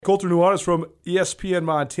Colter Nuanez from ESPN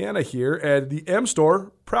Montana here, and the M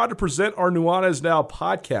Store, proud to present our Nuanez Now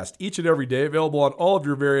podcast each and every day, available on all of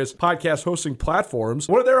your various podcast hosting platforms.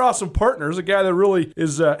 One of their awesome partners, a guy that really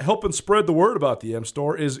is helping spread the word about the M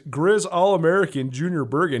Store, is Grizz All-American Junior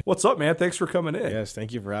Bergen. What's up, man? Thanks for coming in. Yes,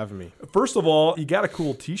 thank you for having me. First of all, you got a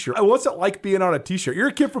cool t-shirt. What's it like being on a t-shirt? You're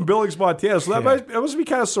a kid from Billings, Montana, so that must be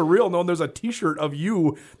kind of surreal knowing there's a t-shirt of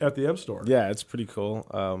you at the M Store. Yeah, it's pretty cool.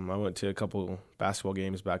 I went to a couple basketball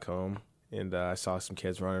games back home, and I saw some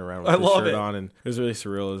kids running around with the shirt on, and it was really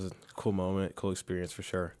surreal. It was a cool moment, cool experience for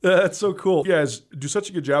sure. That's so cool. You guys do such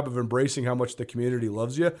a good job of embracing how much the community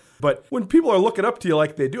loves you. But when people are looking up to you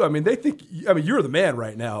like they do, they think, you're the man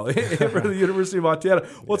right now for the University of Montana.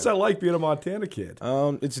 What's that like being a Montana kid?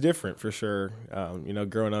 It's different for sure.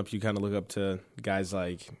 Growing up, you kind of look up to guys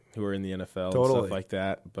like who are in the NFL and stuff like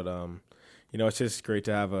that. But, it's just great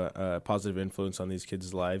to have a positive influence on these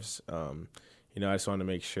kids' lives. I just want to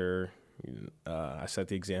make sure I set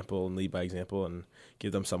the example and lead by example and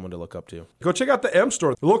give them someone to look up to. Go check out the M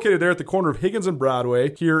Store. They're located there at the corner of Higgins and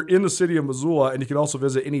Broadway here in the city of Missoula, and you can also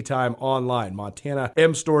visit anytime online,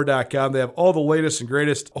 montanamstore.com. They have all the latest and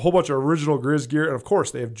greatest, a whole bunch of original Grizz gear, and of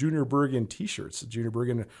course, they have Junior Bergen t-shirts. Junior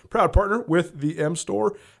Bergen, proud partner with the M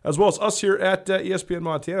Store, as well as us here at ESPN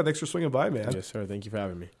Montana. Thanks for swinging by, man. Yes, sir. Thank you for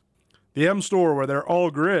having me. The M Store, where they're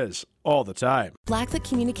all Grizz all the time. Blackfoot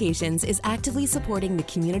Communications is actively supporting the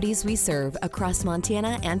communities we serve across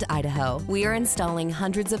Montana and Idaho. We are installing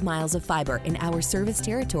hundreds of miles of fiber in our service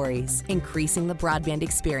territories, increasing the broadband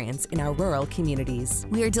experience in our rural communities.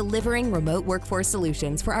 We are delivering remote workforce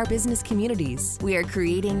solutions for our business communities. We are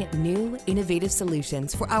creating new, innovative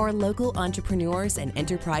solutions for our local entrepreneurs and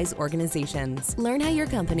enterprise organizations. Learn how your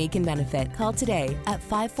company can benefit. Call today at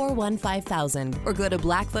 541-5000 or go to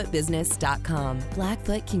blackfootbusiness.com.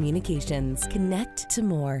 Blackfoot Communications. Connect to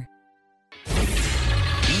more.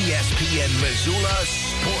 ESPN Missoula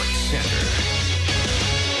Sports Center.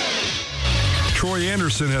 Troy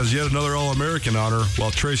Anderson has yet another All-American honor, while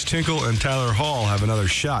Trace Tinkle and Tyler Hall have another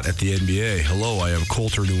shot at the NBA. Hello, I am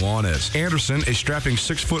Colter Nuanez. Anderson, a strapping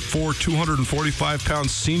 6'4", 245-pound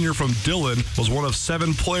senior from Dillon, was one of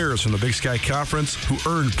 7 players from the Big Sky Conference who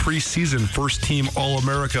earned preseason first-team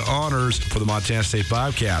All-America honors for the Montana State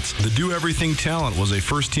Bobcats. The do-everything talent was a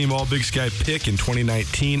first-team All-Big Sky pick in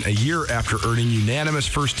 2019, a year after earning unanimous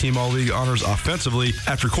first-team All-League honors offensively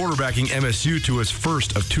after quarterbacking MSU to his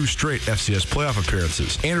first of 2 straight FCS playoff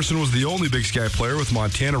appearances. Anderson was the only Big Sky player with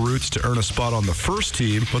Montana roots to earn a spot on the first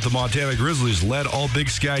team, but the Montana Grizzlies led all Big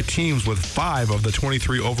Sky teams with 5 of the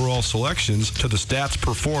 23 overall selections to the Stats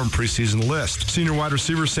Perform preseason list. Senior wide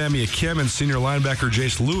receiver Sammy Akim and senior linebacker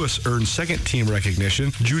Jace Lewis earned second-team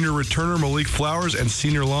recognition. Junior returner Malik Flowers and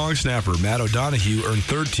senior long snapper Matt O'Donohue earned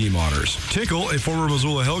third-team honors. Tinkle, a former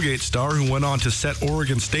Missoula Hellgate star who went on to set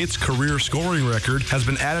Oregon State's career scoring record, has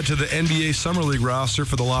been added to the NBA Summer League roster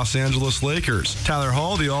for the Los Angeles Lakers. Tyler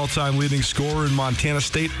Hall, the all-time leading scorer in Montana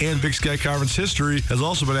State and Big Sky Conference history, has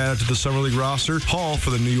also been added to the Summer League roster, Hall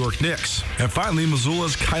for the New York Knicks. And finally,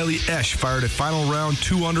 Missoula's Kylie Esch fired a final round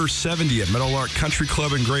 2 under 70 at Meadowlark Country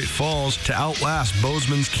Club in Great Falls to outlast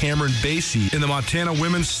Bozeman's Cameron Basie in the Montana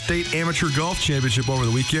Women's State Amateur Golf Championship over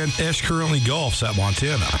the weekend. Esch currently golfs at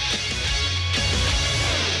Montana.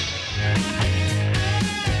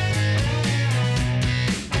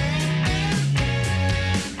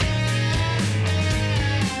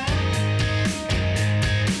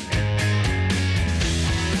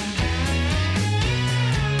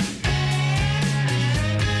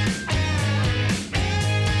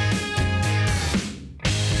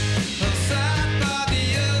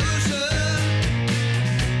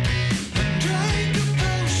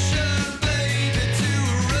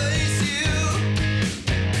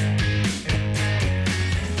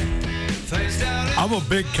 I'm a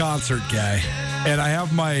big concert guy, and I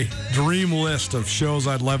have my dream list of shows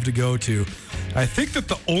I'd love to go to. I think that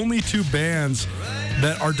the only 2 bands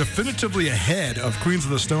that are definitively ahead of Queens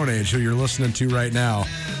of the Stone Age, who you're listening to right now,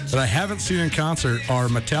 that I haven't seen in concert are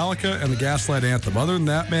Metallica and the Gaslight Anthem. Other than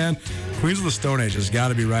that, man, Queens of the Stone Age has got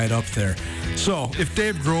to be right up there. So if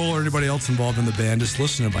Dave Grohl or anybody else involved in the band is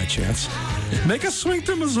listening by chance, make a swing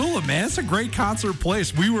to Missoula, man. It's a great concert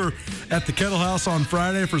place. We were at the Kettle House on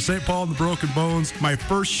Friday for St. Paul and the Broken Bones. My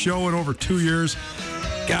first show in over 2 years.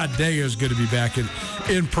 God dang, it was good to be back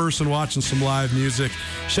in person watching some live music.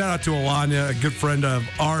 Shout out to Alanya, a good friend of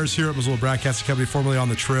ours here at Missoula Broadcasting Company, formerly on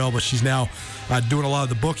the Trail, but she's now doing a lot of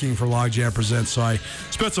the booking for Logjam Presents. So I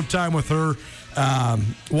spent some time with her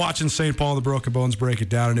watching St. Paul and the Broken Bones break it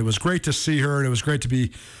down, and it was great to see her, and it was great to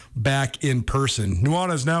be back in person.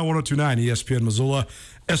 Nuanez now 102.9 ESPN Missoula,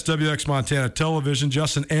 SWX Montana Television.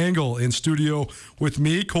 Justin Angle in studio with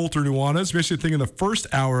me, Colter Nuanez. Basically, thinking the first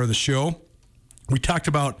hour of the show, we talked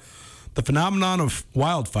about the phenomenon of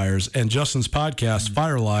wildfires and Justin's podcast,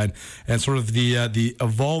 Fireline, and sort of the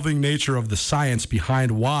evolving nature of the science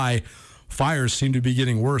behind why fires seem to be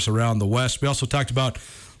getting worse around the West. We also talked about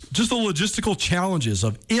just the logistical challenges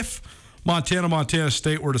of if Montana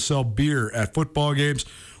State were to sell beer at football games.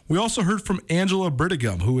 We also heard from Angela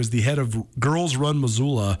Brittigum, who is the head of Girls Run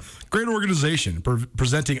Missoula, great organization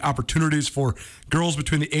presenting opportunities for girls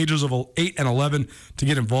between the ages of 8 and 11 to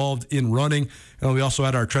get involved in running. And we also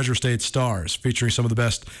had our Treasure State Stars, featuring some of the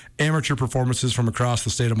best amateur performances from across the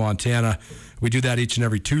state of Montana. We do that each and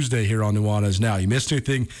every Tuesday here on Nuanez Now. You missed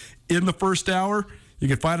anything in the first hour, you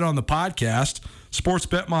can find it on the podcast.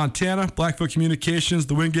 Sportsbet Montana, Blackfoot Communications,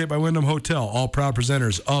 the Wingate by Wyndham Hotel, all proud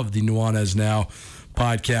presenters of the Nuanez Now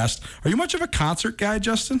podcast. Are you much of a concert guy,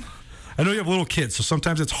 Justin? I know you have little kids, so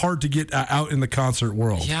sometimes it's hard to get out in the concert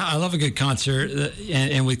world. Yeah, I love a good concert.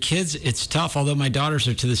 And with kids, it's tough, although my daughters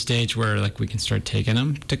are to the stage where like we can start taking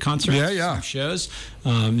them to concerts, shows.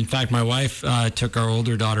 In fact, my wife took our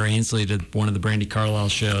older daughter, Ainsley, to one of the Brandy Carlisle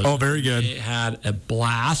shows. Oh, very good. They had a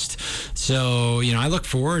blast. So, I look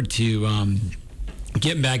forward to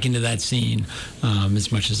getting back into that scene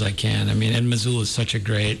as much as I can. I mean, and Missoula is such a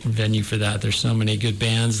great venue for that. There's so many good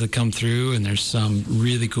bands that come through, and there's some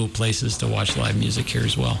really cool places to watch live music here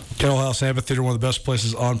as well. Kettle House Amphitheater, one of the best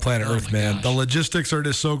places on planet Earth, man. Gosh. The logistics are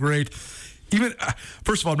just so great. Even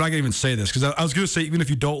first of all, I'm not going to even say this because I was going to say even if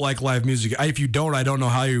you don't like live music, if you don't, I don't know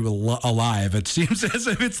how you're alive. It seems as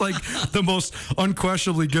if it's like the most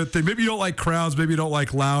unquestionably good thing. Maybe you don't like crowds, maybe you don't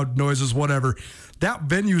like loud noises, whatever. That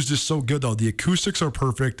venue is just so good, though. The acoustics are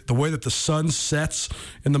perfect. The way that the sun sets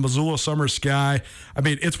in the Missoula summer sky. I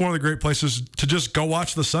mean, it's one of the great places to just go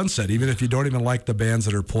watch the sunset, even if you don't even like the bands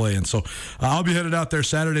that are playing. So I'll be headed out there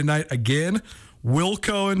Saturday night again.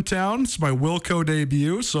 Wilco in town. It's my Wilco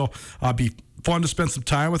debut, so I'll be fun to spend some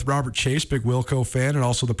time with Robert Chase, big Wilco fan, and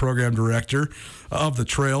also the program director of the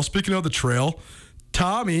Trail. Speaking of the Trail,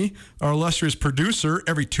 Tommy, our illustrious producer,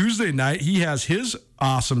 every Tuesday night, he has his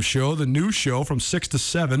awesome show, the new show from 6 to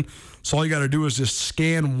 7. So all you got to do is just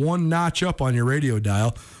scan one notch up on your radio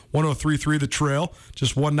dial, 103.3 The Trail,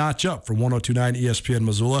 just one notch up from 102.9 ESPN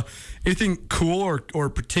Missoula. Anything cool or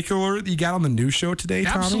particular that you got on the new show today,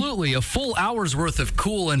 Tommy? Absolutely. A full hour's worth of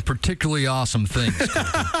cool and particularly awesome things.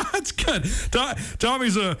 That's good.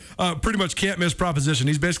 Tommy's a pretty much can't miss proposition.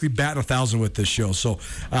 He's basically batting 1,000 with this show. So,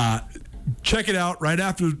 check it out right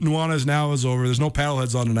after Nuanez Now is over. There's no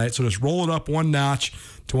paddleheads on tonight, so just roll it up one notch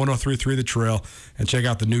to 103.3 The Trail and check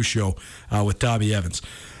out the new show with Tommy Evans.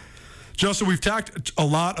 Justin, we've talked a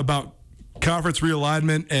lot about conference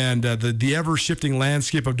realignment and the ever-shifting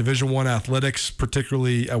landscape of Division I athletics,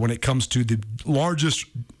 particularly when it comes to the largest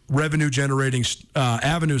revenue-generating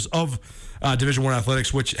avenues of Division I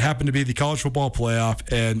athletics, which happen to be the college football playoff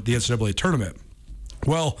and the NCAA tournament.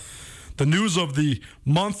 Well, the news of the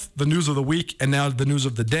month, the news of the week, and now the news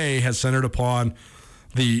of the day has centered upon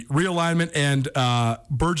the realignment and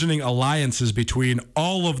burgeoning alliances between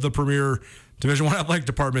all of the premier Division I athletic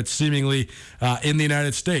departments seemingly in the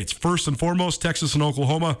United States. First and foremost, Texas and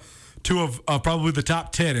Oklahoma, two of probably the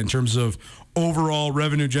top 10 in terms of overall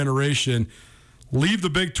revenue generation, leave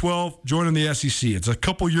the Big 12, joining the SEC. It's a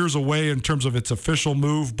couple years away in terms of its official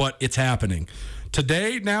move, but it's happening.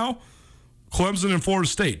 Today, now, Clemson and Florida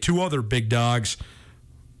State, two other big dogs,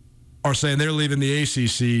 are saying they're leaving the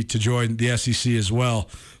ACC to join the SEC as well.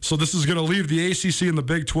 So this is going to leave the ACC and the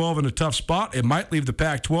Big 12 in a tough spot. It might leave the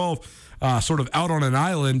Pac-12 sort of out on an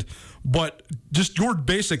island. But just your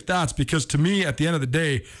basic thoughts, because to me, at the end of the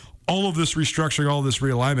day, all of this restructuring, all of this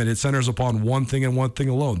realignment, it centers upon one thing and one thing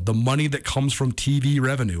alone, the money that comes from TV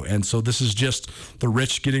revenue. And so this is just the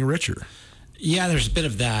rich getting richer. Yeah, there's a bit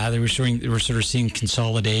of that. We're sort of seeing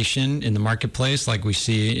consolidation in the marketplace like we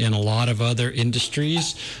see in a lot of other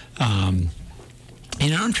industries.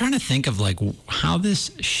 I'm trying to think of like how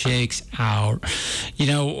this shakes out.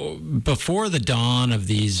 Before the dawn of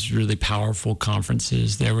these really powerful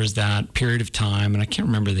conferences, there was that period of time, and I can't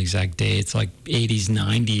remember the exact dates, like 80s,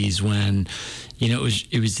 90s, when it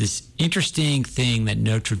was this interesting thing that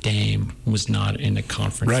Notre Dame was not in a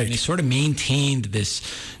conference. Right. And they sort of maintained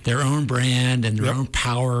their own brand and their own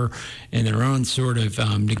power and their own sort of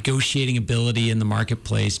negotiating ability in the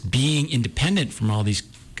marketplace, being independent from all these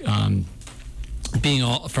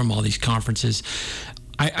from all these conferences.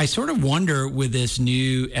 I sort of wonder with this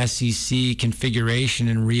new SEC configuration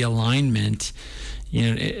and realignment,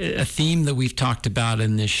 a theme that we've talked about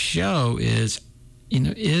in this show is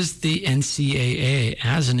is the NCAA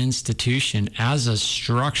as an institution, as a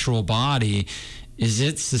structural body, is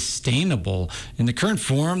it sustainable? In the current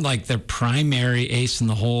form, like their primary ace in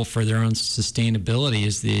the hole for their own sustainability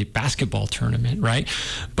is the basketball tournament, right?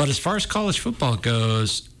 But as far as college football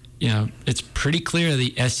goes, it's pretty clear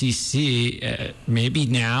the SEC, maybe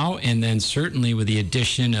now, and then certainly with the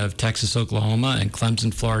addition of Texas, Oklahoma, and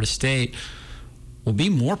Clemson, Florida State, will be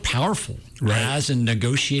more powerful as a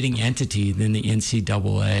negotiating entity than the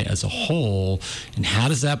NCAA as a whole. And how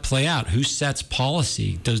does that play out? Who sets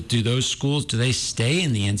policy? Do those schools, do they stay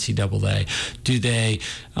in the NCAA? Do they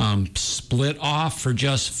split off for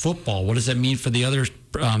just football? What does that mean for the other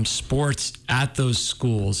sports at those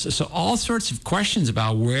schools? So all sorts of questions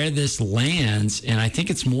about where this lands. And I think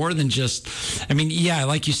it's more than just,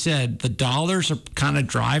 like you said, the dollars are kind of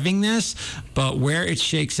driving this, but where it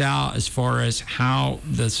shakes out as far as how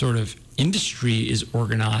the sort of industry is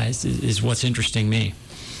organized is what's interesting me.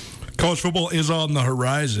 College football is on the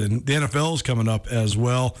horizon. The NFL is coming up as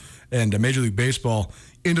well, and Major League Baseball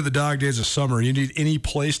into the dog days of summer. You need any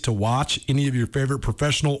place to watch any of your favorite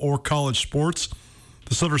professional or college sports,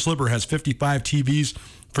 the Silver Slipper has 55 TVs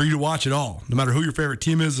for you to watch it all. No matter who your favorite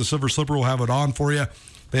team is, the Silver Slipper will have it on for you.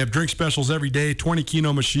 They have drink specials every day, 20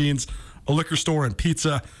 Keno machines, a liquor store, and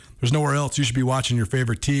pizza. There's nowhere else you should be watching your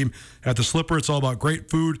favorite team. At the Slipper, it's all about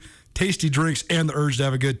great food, tasty drinks, and the urge to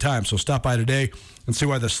have a good time. So stop by today and see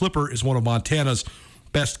why the Slipper is one of Montana's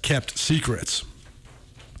best-kept secrets.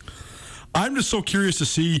 I'm just so curious to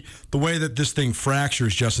see the way that this thing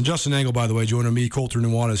fractures, Justin. Justin Engel, by the way, joining me, Colter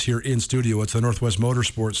Nuanez here in studio. It's the Northwest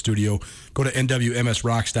Motorsports studio. Go to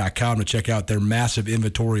nwmsrocks.com to check out their massive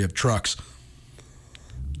inventory of trucks.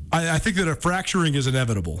 I think that a fracturing is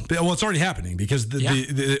inevitable. Well, it's already happening because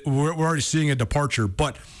we're already seeing a departure.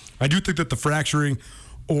 But I do think that the fracturing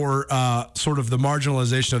or sort of the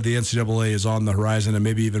marginalization of the NCAA is on the horizon, and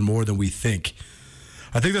maybe even more than we think.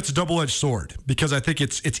 I think that's a double-edged sword because I think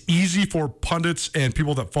it's easy for pundits and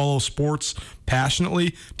people that follow sports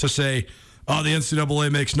passionately to say, oh, the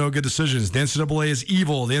NCAA makes no good decisions. The NCAA is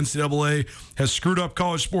evil. The NCAA has screwed up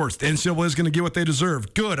college sports. The NCAA is going to get what they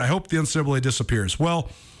deserve. Good. I hope the NCAA disappears. Well,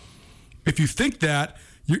 if you think that,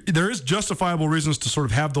 there is justifiable reasons to sort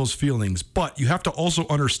of have those feelings, but you have to also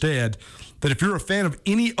understand that if you're a fan of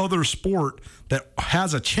any other sport that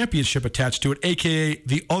has a championship attached to it, aka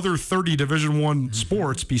the other 30 Division I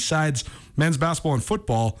sports besides men's basketball and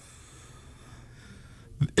football,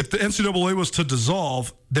 if the NCAA was to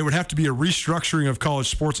dissolve, there would have to be a restructuring of college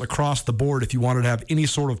sports across the board if you wanted to have any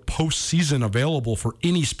sort of postseason available for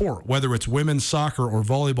any sport, whether it's women's soccer or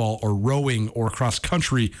volleyball or rowing or cross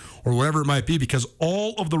country or whatever it might be, because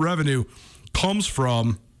all of the revenue comes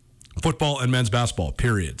from football and men's basketball,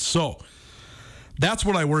 period. So that's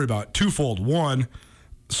what I worry about. Twofold. One,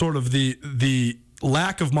 sort of the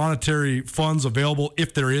lack of monetary funds available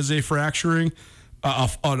if there is a fracturing,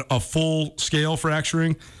 a full-scale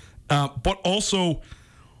fracturing, but also,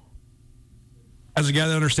 as a guy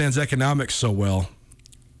that understands economics so well,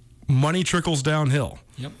 money trickles downhill.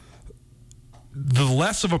 Yep. The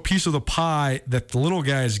less of a piece of the pie that the little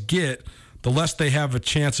guys get, the less they have a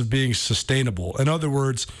chance of being sustainable. In other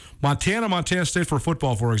words, Montana State for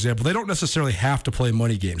football, for example, they don't necessarily have to play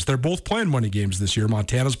money games. They're both playing money games this year.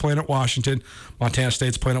 Montana's playing at Washington. Montana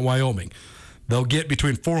State's playing at Wyoming. They'll get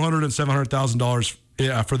between $400,000 and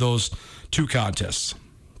 $700,000 for those two contests.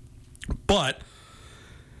 But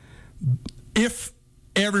if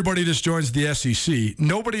everybody just joins the SEC,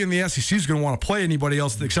 nobody in the SEC is going to want to play anybody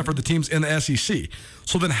else except for the teams in the SEC.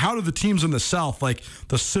 So then how do the teams in the South, like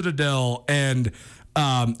the Citadel and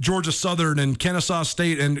Georgia Southern and Kennesaw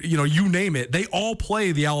State and, you name it, they all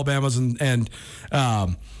play the Alabamas and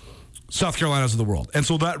South Carolinas of the world. And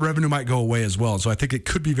so that revenue might go away as well. And so I think it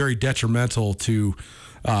could be very detrimental to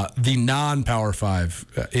the non-Power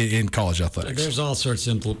 5 in college athletics. There's all sorts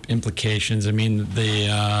of implications. I mean,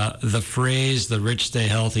 the phrase, the rich stay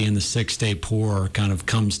healthy and the sick stay poor kind of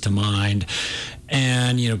comes to mind.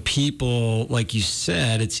 And, people, like you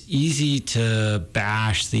said, it's easy to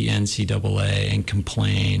bash the NCAA and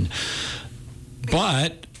complain.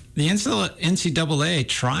 But the NCAA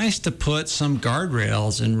tries to put some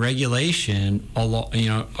guardrails and regulation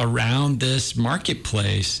around this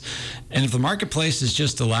marketplace. And if the marketplace is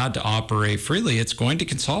just allowed to operate freely, it's going to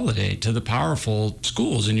consolidate to the powerful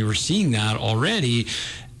schools. And you were seeing that already.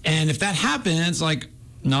 And if that happens,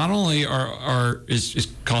 not only is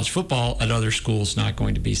college football at other schools not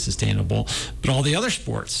going to be sustainable, but all the other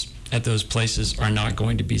sports at those places are not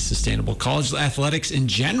going to be sustainable. College athletics in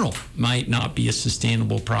general might not be a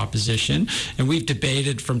sustainable proposition. And we've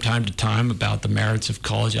debated from time to time about the merits of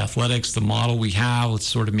college athletics, the model we have. Let's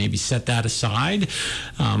sort of maybe set that aside.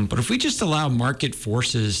 But if we just allow market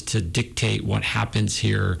forces to dictate what happens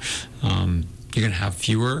here, you're going to have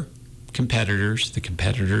fewer competitors. The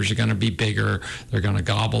competitors are going to be bigger. They're going to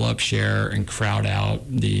gobble up share and crowd out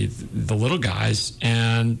the little guys.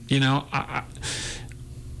 And,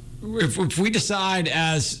 if we decide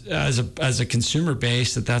as a consumer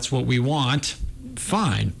base that that's what we want,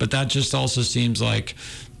 fine. But that just also seems like,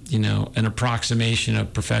 an approximation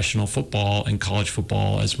of professional football, and college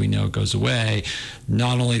football, as we know, goes away.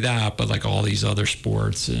 Not only that, but like all these other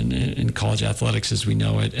sports and college athletics as we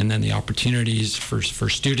know it, and then the opportunities for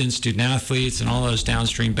students, student athletes, and all those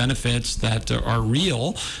downstream benefits that are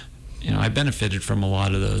real. I benefited from a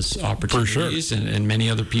lot of those opportunities, for sure. and many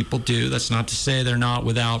other people do. That's not to say they're not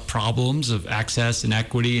without problems of access and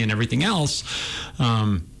equity and everything else.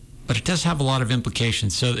 But it does have a lot of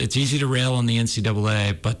implications. So it's easy to rail on the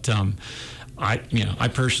NCAA, but I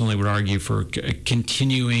personally would argue for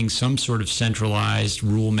continuing some sort of centralized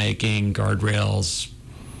rulemaking, guardrails,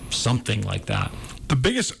 something like that. The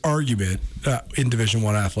biggest argument in Division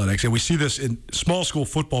I athletics, and we see this in small school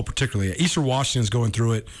football particularly, Eastern Washington is going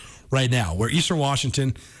through it right now, where Eastern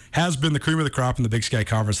Washington has been the cream of the crop in the Big Sky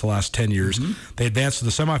Conference the last 10 years. Mm-hmm. They advanced to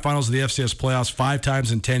the semifinals of the FCS playoffs 5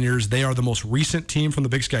 times in 10 years. They are the most recent team from the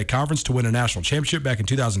Big Sky Conference to win a national championship back in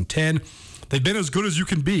 2010. They've been as good as you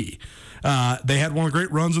can be. They had one of the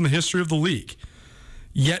great runs in the history of the league.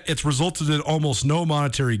 Yet it's resulted in almost no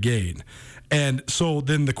monetary gain. And so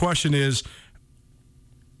then the question is,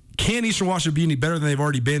 can Eastern Washington be any better than they've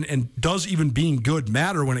already been? And does even being good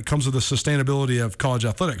matter when it comes to the sustainability of college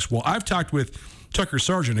athletics? Well, I've talked with Tucker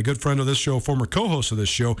Sargent, a good friend of this show, former co-host of this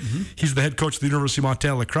show. Mm-hmm. He's the head coach of the University of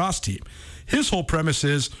Montana lacrosse team. His whole premise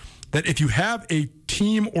is that if you have a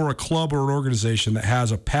team or a club or an organization that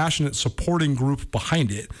has a passionate supporting group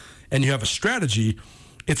behind it, and you have a strategy,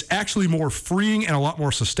 it's actually more freeing and a lot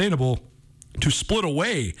more sustainable to split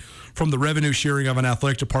away from the revenue sharing of an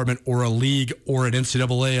athletic department or a league or an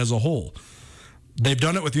NCAA as a whole. They've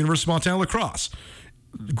done it with the University of Montana lacrosse.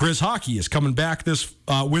 Grizz hockey is coming back this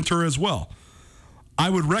winter as well. I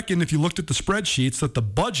would reckon if you looked at the spreadsheets that the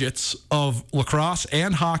budgets of lacrosse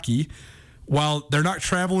and hockey, while they're not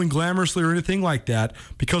traveling glamorously or anything like that,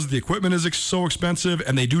 because the equipment is so expensive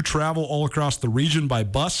and they do travel all across the region by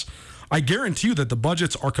bus, I guarantee you that the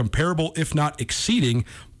budgets are comparable, if not exceeding,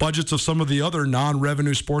 budgets of some of the other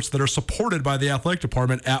non-revenue sports that are supported by the athletic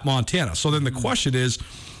department at Montana. So then the question is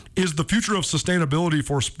the future of sustainability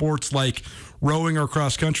for sports like rowing or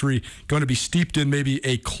cross country going to be steeped in maybe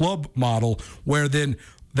a club model where then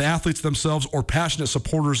the athletes themselves or passionate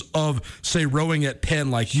supporters of, say, rowing at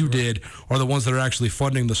Penn like you did are the ones that are actually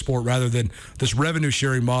funding the sport rather than this revenue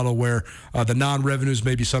sharing model where the non-revenues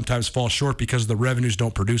maybe sometimes fall short because the revenues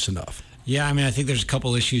don't produce enough? Yeah, I mean, I think there's a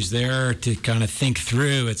couple issues there to kind of think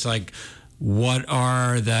through. It's like, what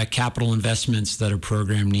are the capital investments that a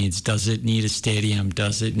program needs? Does it need a stadium?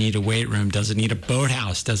 Does it need a weight room? Does it need a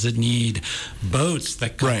boathouse? Does it need boats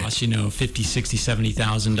that cost, $50,000, $60,000,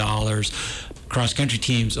 $70,000? Cross-country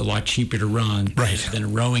teams a lot cheaper to run than a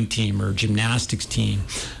rowing team or a gymnastics team.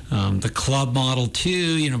 The club model,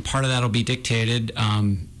 too, part of that will be dictated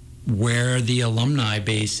where the alumni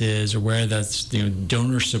base is or where that's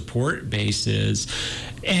donor support base is.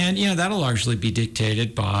 And, that'll largely be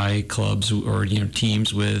dictated by clubs or,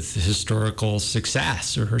 teams with historical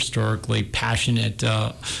success or historically passionate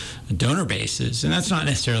donor bases. And that's not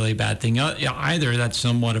necessarily a bad thing either. That's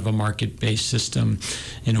somewhat of a market-based system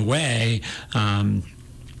in a way.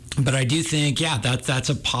 But I do think, that's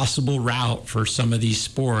a possible route for some of these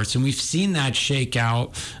sports. And we've seen that shake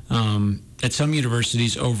out at some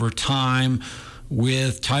universities over time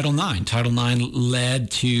with Title IX. Title IX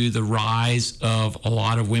led to the rise of a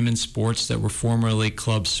lot of women's sports that were formerly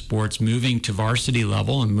club sports moving to varsity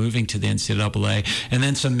level and moving to the NCAA, and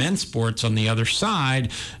then some men's sports on the other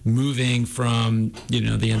side moving from the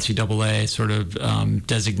NCAA sort of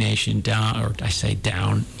designation down, or I say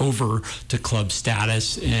down, over to club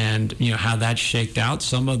status, and how that shaked out.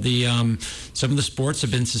 Some of the sports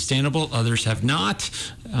have been sustainable, others have not.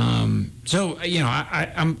 So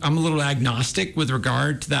I'm a little agnostic with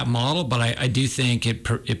regard to that model, but I do think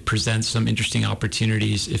it presents some interesting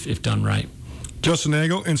opportunities if done right. Justin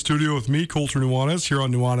Angle in studio with me, Colter Nuanez, here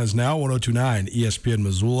on Nuanez Now, 102.9 ESPN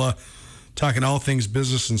Missoula, talking all things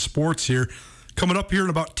business and sports here. A Coming up here in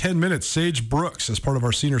about 10 minutes, Sage Brooks, as part of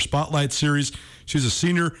our Senior Spotlight series. She's a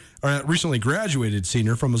senior, recently graduated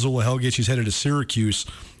senior from Missoula Hellgate. She's headed to Syracuse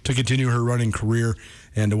to continue her running career,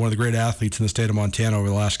 and one of the great athletes in the state of Montana over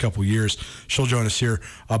the last couple of years. She'll join us here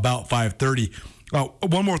about 5:30.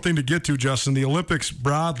 One more thing to get to, Justin. The Olympics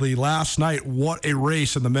broadly last night, what a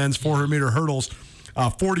race in the men's 400-meter hurdles.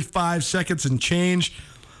 45 seconds and change.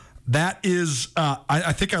 That is,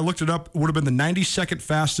 I think I looked it up, would have been the 92nd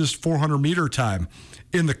fastest 400-meter time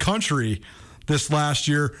in the country this last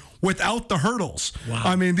year without the hurdles. Wow.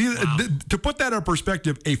 I mean, to put that in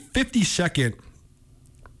perspective, a 50-second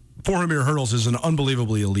 400-meter hurdles is an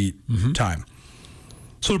unbelievably elite time.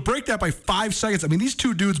 So to break that by 5 seconds, I mean, these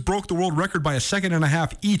two dudes broke the world record by a second and a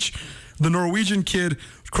half each. The Norwegian kid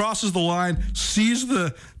crosses the line, sees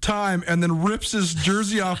the time, and then rips his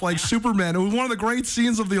jersey off like Superman. It was one of the great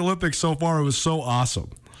scenes of the Olympics so far. It was so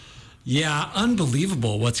awesome. Yeah,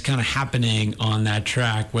 unbelievable what's kind of happening on that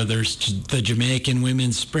track, whether it's the Jamaican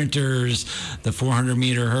women's sprinters, the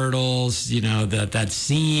 400-meter hurdles, that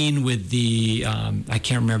scene with the, I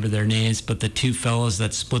can't remember their names, but the two fellows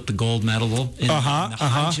that split the gold medal in the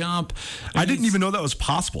high jump. I didn't even know that was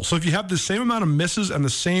possible. So if you have the same amount of misses and the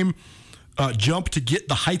same jump to get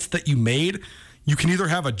the heights that you made, you can either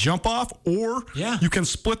have a jump off or you can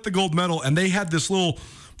split the gold medal. And they had this little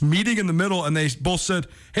meeting in the middle, and they both said,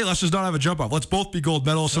 hey, let's just not have a jump off. Let's both be gold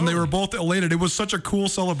medalists. Totally. And they were both elated. It was such a cool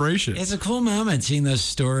celebration. It's a cool moment seeing those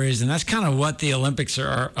stories, and that's kind of what the Olympics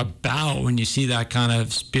are about when you see that kind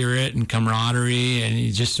of spirit and camaraderie, and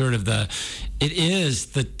you just sort of it is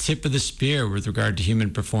the tip of the spear with regard to human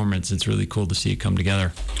performance. It's really cool to see it come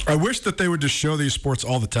together. I wish that they would just show these sports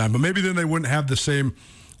all the time, but maybe then they wouldn't have the same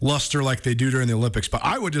luster like they do during the Olympics. But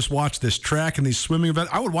I would just watch this track and these swimming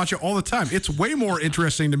events. I would watch it all the time. It's way more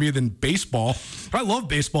interesting to me than baseball. I love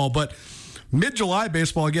baseball, but mid-July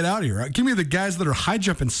baseball, get out of here. Give me the guys that are high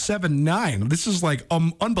jumping 7'9". This is like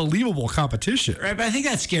unbelievable competition. Right, but I think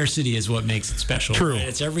that scarcity is what makes it special. True. Right?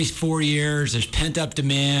 It's every 4 years. There's pent-up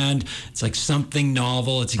demand. It's like something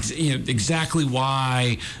novel. It's exactly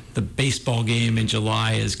why the baseball game in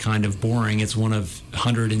July is kind of boring. It's one of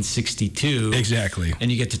 162. Exactly.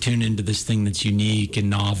 And you get to tune into this thing that's unique and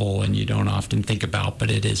novel and you don't often think about,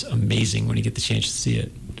 but it is amazing when you get the chance to see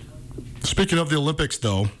it. Speaking of the Olympics,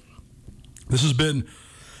 though, this has been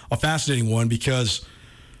a fascinating one because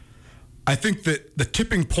I think that the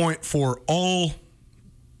tipping point for all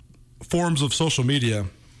forms of social media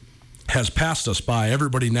has passed us by.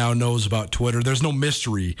 Everybody now knows about Twitter. There's no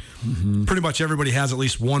mystery. Mm-hmm. Pretty much everybody has at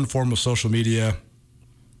least one form of social media.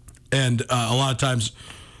 And a lot of times,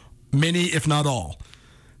 many, if not all.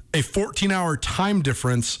 A 14-hour time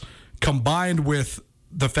difference combined with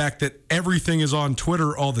the fact that everything is on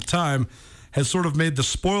Twitter all the time has sort of made the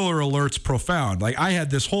spoiler alerts profound. Like, I had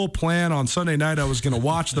this whole plan on Sunday night. I was going to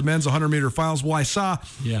watch the men's 100-meter finals. Well, I saw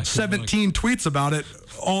 17 tweets about it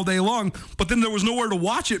all day long, but then there was nowhere to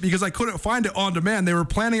watch it because I couldn't find it on demand. They were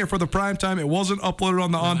planning it for the prime time. It wasn't uploaded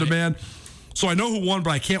on the on-demand. So I know who won, but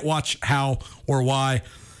I can't watch how or why.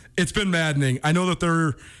 It's been maddening. I know that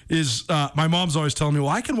there is, my mom's always telling me, well,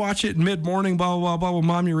 I can watch it mid-morning, blah, blah, blah, blah.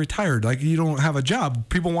 Mom, you're retired. Like, you don't have a job.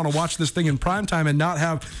 People want to watch this thing in prime time and not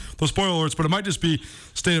have those spoiler alerts, but it might just be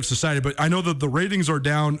state of society. But I know that the ratings are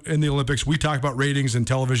down in the Olympics. We talk about ratings and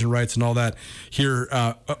television rights and all that here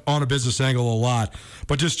on A Business Angle a lot.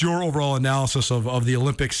 But just your overall analysis of the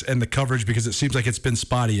Olympics and the coverage, because it seems like it's been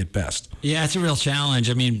spotty at best. Yeah, it's a real challenge.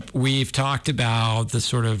 I mean, we've talked about the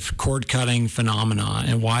sort of cord-cutting phenomenon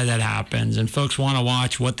and why that happens. And folks want to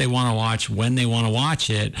watch what they want to watch when they want to watch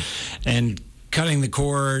it. And cutting the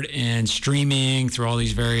cord and streaming through all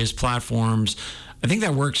these various platforms, I think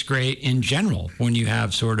that works great in general when you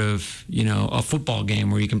have sort of, a football game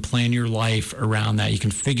where you can plan your life around that. You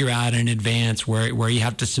can figure out in advance where you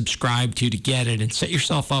have to subscribe to get it and set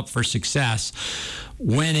yourself up for success.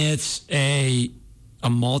 When it's a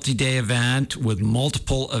multi-day event with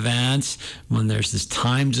multiple events, when there's this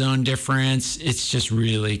time zone difference, it's just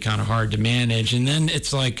really kind of hard to manage. And then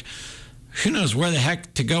it's like, who knows where the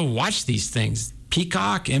heck to go watch these things?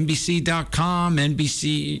 Peacock, NBC.com,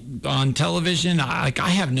 NBC on television. I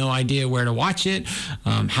have no idea where to watch it,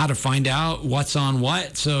 how to find out what's on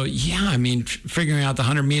what. So, figuring out the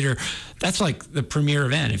 100-meter, that's like the premier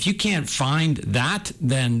event. If you can't find that,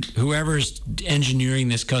 then whoever's engineering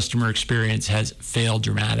this customer experience has failed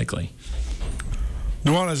dramatically.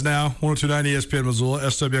 Nuanez now, 102.9 ESPN Missoula,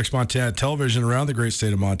 SWX Montana Television around the great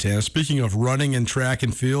state of Montana. Speaking of running and track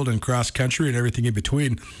and field and cross country and everything in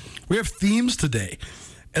between, we have themes today.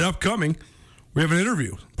 And upcoming, We have an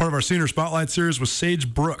interview, part of our Senior Spotlight series with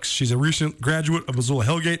Sage Brooks. She's a recent graduate of Missoula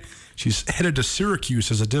Hellgate. She's headed to Syracuse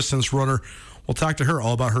as a distance runner. We'll talk to her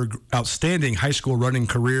all about her outstanding high school running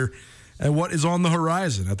career and what is on the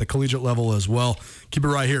horizon at the collegiate level as well. Keep it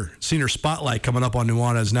right here. Senior Spotlight coming up on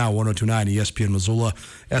Nuanez now, 102.9 ESPN Missoula,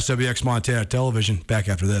 SWX Montana Television. Back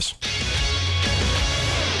after this.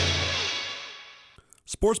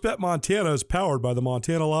 Sportsbet Montana is powered by the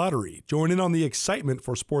Montana Lottery. Join in on the excitement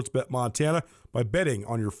for Sportsbet Montana by betting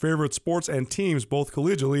on your favorite sports and teams both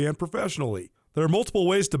collegially and professionally. There are multiple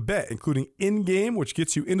ways to bet, including in-game, which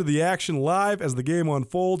gets you into the action live as the game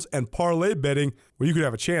unfolds, and parlay betting, where you could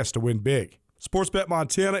have a chance to win big. Sportsbet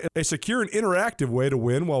Montana is a secure and interactive way to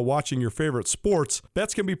win while watching your favorite sports.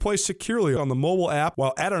 Bets can be placed securely on the mobile app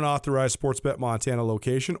while at an authorized Sportsbet Montana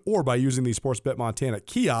location or by using the Sportsbet Montana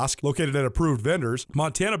kiosk located at approved vendors.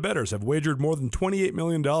 Montana bettors have wagered more than $28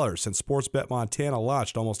 million since Sportsbet Montana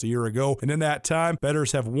launched almost a year ago, and in that time,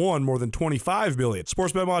 bettors have won more than $25 million.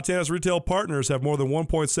 Sportsbet Montana's retail partners have more than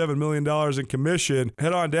 $1.7 million in commission.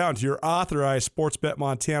 Head on down to your authorized Sportsbet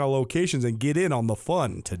Montana locations and get in on the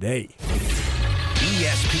fun today.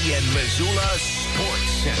 ESPN Missoula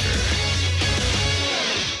Sports Center.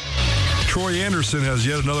 Troy Anderson has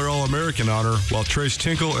yet another All-American honor, while Trace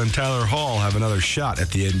Tinkle and Tyler Hall have another shot at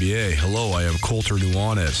the NBA. Hello, I am Colter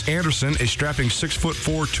Nuanez. Anderson, a strapping 6'4",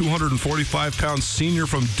 245-pound senior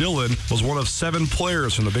from Dillon, was one of 7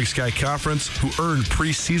 players from the Big Sky Conference who earned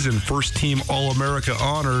preseason first-team All-America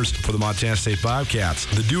honors for the Montana State Bobcats.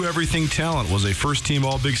 The do-everything talent was a first-team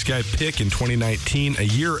All-Big Sky pick in 2019, a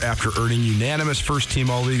year after earning unanimous first-team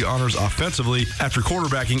All-League honors offensively after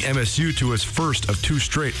quarterbacking MSU to his first of 2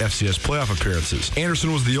 straight FCS playoff appearances.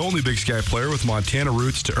 Anderson was the only Big Sky player with Montana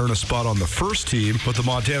roots to earn a spot on the first team, but the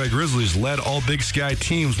Montana Grizzlies led all Big Sky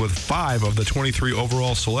teams with 5 of the 23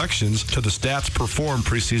 overall selections to the Stats Perform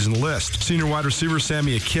preseason list. Senior wide receiver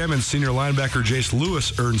Sammy Akim and senior linebacker Jace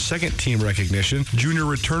Lewis earned second-team recognition. Junior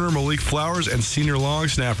returner Malik Flowers and senior long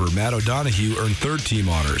snapper Matt O'Donohue earned third-team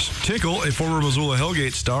honors. Tinkle, a former Missoula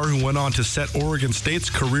Hellgate star who went on to set Oregon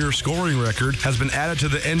State's career scoring record, has been added to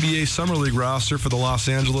the NBA Summer League roster for the Los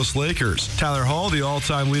Angeles Lakers. Tyler Hall, the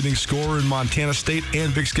all-time leading scorer in Montana State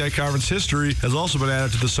and Big Sky Conference history, has also been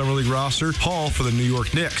added to the Summer League roster. Hall for the New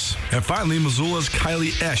York Knicks. And finally, Missoula's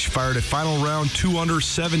Kylie Esch fired a final round 2 under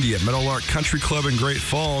 70 at Meadowlark Country Club in Great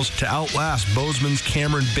Falls to outlast Bozeman's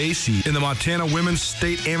Cameron Basie in the Montana Women's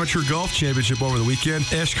State Amateur Golf Championship over the weekend.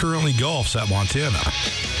 Esch currently golfs at Montana.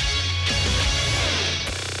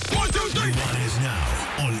 1, 2, 3. Nuanez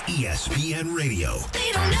now on ESPN Radio.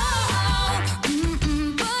 They don't know.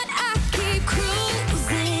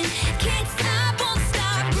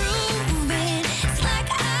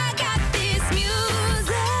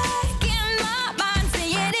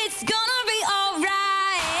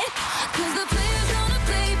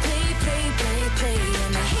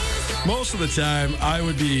 Most of the time, I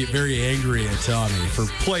would be very angry at Tommy for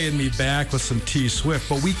playing me back with some T Swift,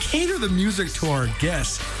 but we cater the music to our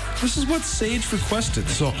guests. This is what Sage requested,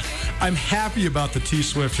 so I'm happy about the T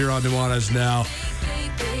Swift here on Nuanez Now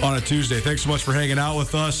on a Tuesday. Thanks so much for hanging out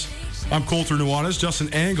with us. I'm Colter Nuanez.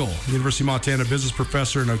 Justin Angle, University of Montana business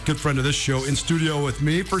professor and a good friend of this show, in studio with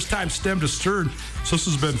me. First time stem to stern, so this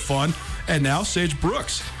has been fun. And now Sage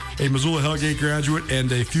Brooks, a Missoula Hellgate graduate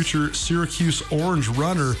and a future Syracuse Orange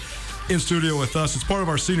runner, in studio with us. It's part of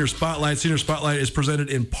our Senior Spotlight. Senior Spotlight is presented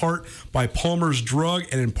in part by Palmer's Drug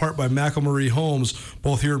and in part by McElmurray Homes,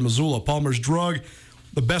 both here in Missoula. Palmer's Drug,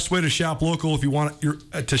 the best way to shop local if you want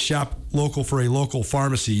to shop local for a local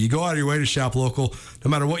pharmacy. You go out of your way to shop local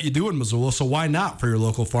no matter what you do in Missoula, so why not for your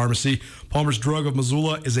local pharmacy? Palmer's Drug of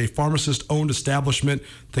Missoula is a pharmacist-owned establishment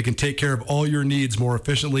that can take care of all your needs more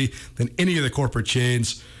efficiently than any of the corporate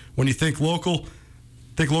chains. When you think local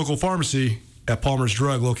pharmacy at Palmer's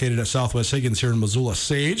Drug, located at Southwest Higgins here in Missoula.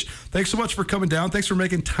 Sage, thanks so much for coming down. Thanks for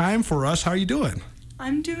making time for us. How are you doing?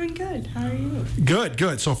 I'm doing good. How are you?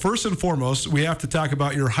 Good. So first and foremost, we have to talk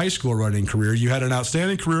about your high school running career. You had an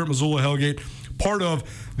outstanding career at Missoula Hellgate, part of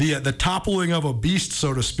the toppling of a beast,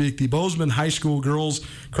 so to speak, the Bozeman High School girls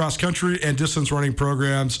cross country and distance running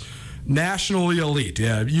programs, nationally elite.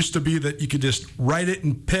 Yeah, it used to be that you could just write it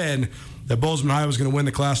in pen that Bozeman High was going to win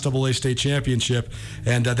the Class AA state championship,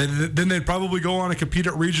 and then they'd probably go on and compete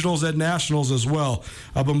at regionals and nationals as well.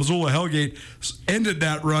 But Missoula Hellgate ended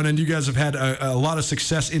that run, and you guys have had a lot of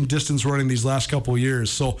success in distance running these last couple of years.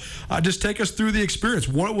 So just take us through the experience.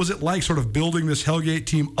 What was it like sort of building this Hellgate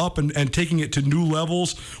team up and taking it to new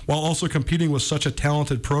levels while also competing with such a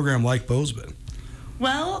talented program like Bozeman?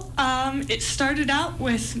 Well, it started out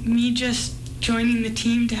with me just joining the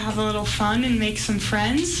team to have a little fun and make some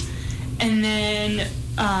friends. And then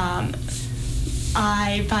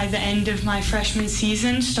I, by the end of my freshman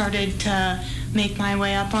season, started to make my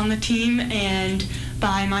way up on the team, and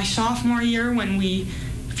by my sophomore year, when we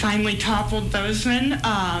finally toppled Bozeman,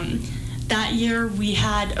 that year we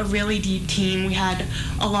had a really deep team. We had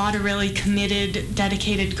a lot of really committed,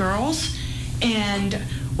 dedicated girls, and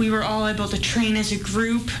we were all able to train as a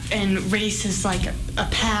group and race as like a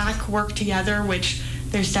pack, work together, which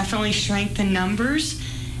there's definitely strength in numbers,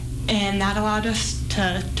 and that allowed us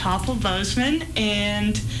to topple Bozeman.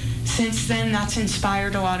 And since then, that's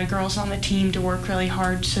inspired a lot of girls on the team to work really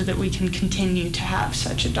hard so that we can continue to have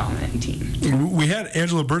such a dominant team. We had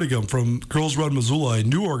Angela Bertigam from Girls Run Missoula, a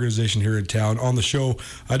new organization here in town, on the show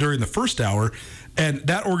during the first hour. And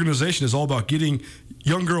that organization is all about getting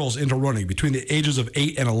young girls into running between the ages of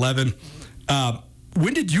 8 and 11.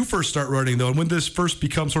 When did you first start running, though, and when did this first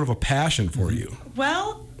become sort of a passion for you?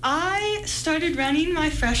 Well, I started running my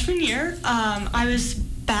freshman year. I was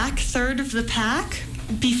back third of the pack.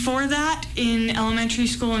 Before that, in elementary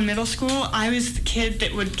school and middle school, I was the kid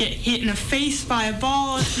that would get hit in the face by a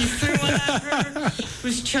ball if you threw whatever.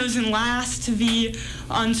 Was chosen last to be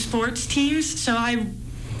on sports teams, so I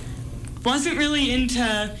wasn't really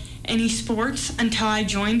into any sports until I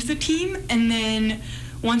joined the team. And then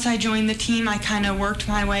once I joined the team, I kind of worked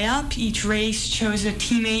my way up. Each race chose a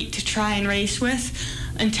teammate to try and race with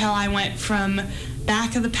until I went from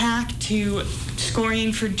back of the pack to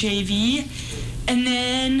scoring for JV. And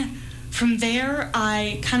then from there,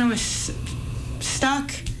 I kind of was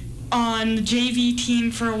stuck on the JV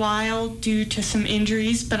team for a while due to some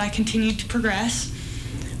injuries, but I continued to progress.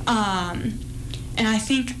 And I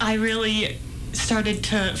think I really started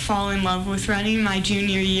to fall in love with running my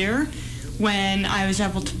junior year when I was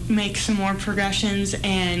able to make some more progressions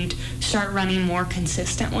and start running more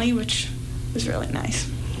consistently, which was really nice.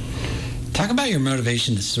 Talk about your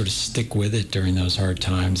motivation to sort of stick with it during those hard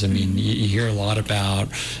times. I mean, you hear a lot about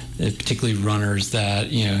particularly runners that,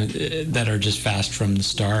 that are just fast from the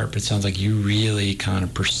start, but it sounds like you really kind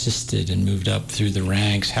of persisted and moved up through the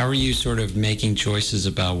ranks. How are you sort of making choices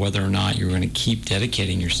about whether or not you're going to keep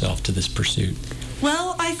dedicating yourself to this pursuit?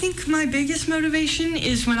 Well, I think my biggest motivation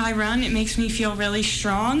is when I run, it makes me feel really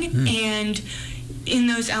strong. And in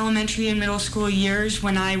those elementary and middle school years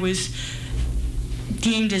when I was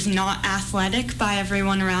deemed as not athletic by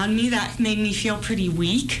everyone around me, that made me feel pretty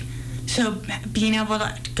weak. So being able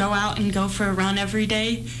to go out and go for a run every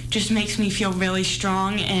day just makes me feel really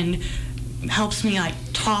strong and helps me like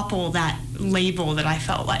topple that label that I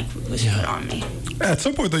felt like was put on me. At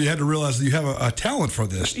some point, though, you had to realize that you have a talent for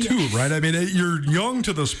this too, right? I mean, you're young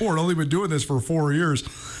to the sport, only been doing this for 4 years.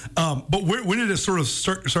 But when did it sort of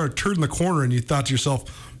start turning the corner and you thought to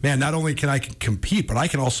yourself, man, not only can I compete, but I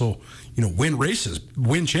can also, win races,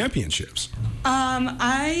 win championships?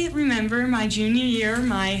 I remember my junior year,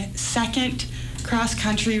 my second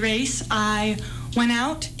cross-country race, I went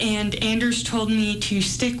out and Anders told me to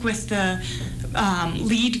stick with the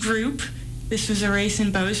lead group. This was a race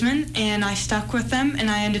in Bozeman, and I stuck with them,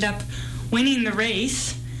 and I ended up winning the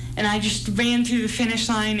race. And I just ran through the finish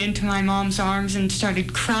line into my mom's arms and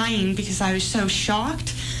started crying because I was so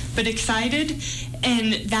shocked but excited.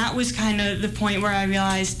 And that was kind of the point where I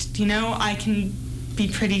realized, I can be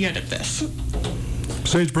pretty good at this.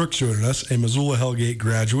 Sage Brooks joining us, a Missoula Hellgate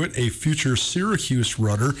graduate, a future Syracuse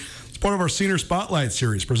runner. It's part of our Senior Spotlight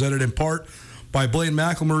series, presented in part by Blaine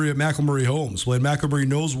McElmurray at McElmurray Homes. Blaine McElmurray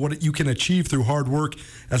knows what you can achieve through hard work.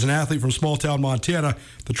 As an athlete from small-town Montana,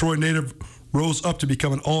 the Troy native rose up to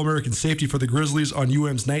become an All-American safety for the Grizzlies on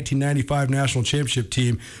UM's 1995 National Championship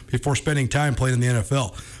team before spending time playing in the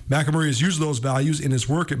NFL. McElmurray has used those values in his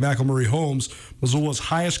work at McElmurray Homes, Missoula's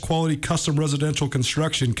highest quality custom residential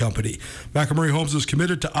construction company. McElmurray Homes is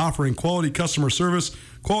committed to offering quality customer service,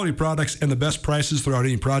 quality products, and the best prices throughout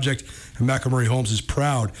any project. And McElmurray Homes is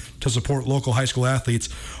proud to support local high school athletes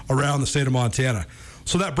around the state of Montana.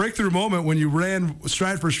 So that breakthrough moment when you ran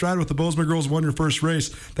stride for stride with the Bozeman girls, won your first race,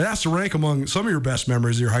 that has to rank among some of your best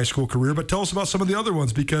memories of your high school career. But tell us about some of the other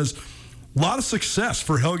ones, because a lot of success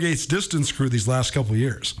for Hellgate's distance crew these last couple of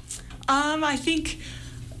years. I think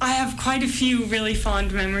I have quite a few really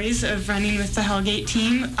fond memories of running with the Hellgate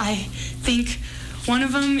team. I think one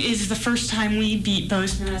of them is the first time we beat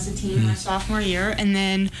Bozeman as a team my sophomore year, and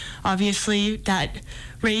then obviously that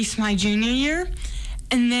race my junior year.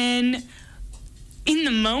 And then in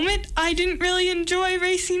the moment, I didn't really enjoy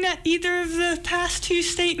racing at either of the past two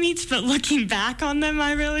state meets, but looking back on them,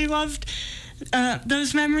 I really loved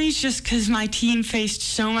those memories just because my team faced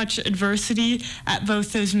so much adversity at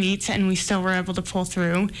both those meets and we still were able to pull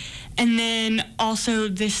through. And then also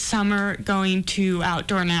this summer going to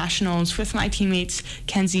outdoor nationals with my teammates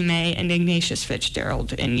Kenzie May and Ignatius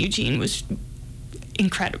Fitzgerald in Eugene was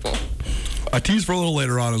incredible. A tease for a little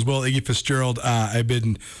later on as well. Iggy Fitzgerald, I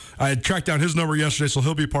had tracked down his number yesterday, so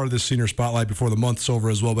he'll be part of this senior spotlight before the month's over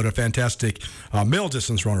as well, but a fantastic male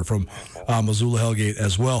distance runner from Missoula Hellgate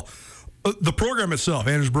as well. The program itself,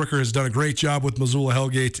 Anders Brooker has done a great job with Missoula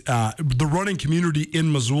Hellgate. The running community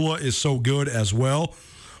in Missoula is so good as well.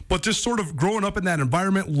 But just sort of growing up in that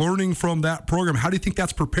environment, learning from that program, how do you think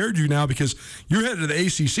that's prepared you now? Because you're headed to the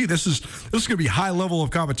ACC. This is going to be high level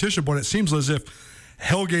of competition, but it seems as if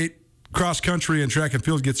Hellgate cross country and track and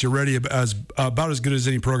field gets you ready about as good as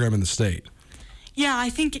any program in the state. Yeah, I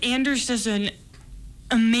think Anders does an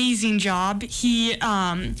amazing job. He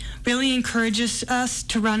really encourages us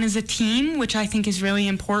to run as a team, which I think is really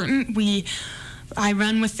important. I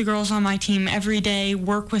run with the girls on my team every day,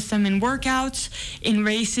 work with them in workouts, in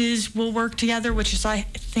races. We'll work together, which is, I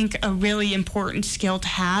think, a really important skill to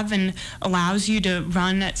have and allows you to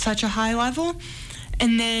run at such a high level.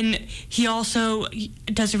 And then he also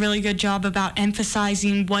does a really good job about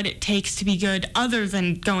emphasizing what it takes to be good other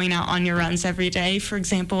than going out on your runs every day. For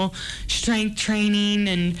example, strength training,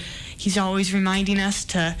 and he's always reminding us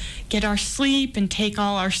to get our sleep and take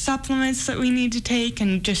all our supplements that we need to take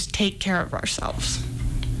and just take care of ourselves.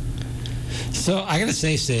 So I got to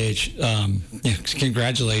say, Sage,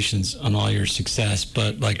 congratulations on all your success,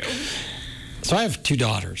 but so I have two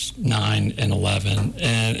daughters, 9 and 11,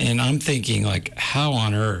 and I'm thinking, how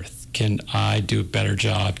on earth can I do a better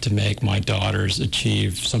job to make my daughters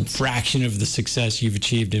achieve some fraction of the success you've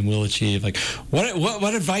achieved and will achieve?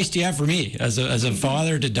 What advice do you have for me as a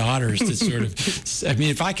father to daughters to sort of,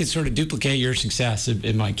 if I could sort of duplicate your success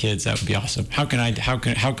in my kids, that would be awesome. How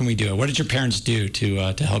can we do it? What did your parents do to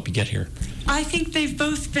help you get here? I think they've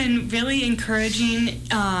both been really encouraging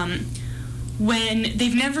when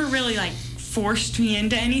they've never really forced me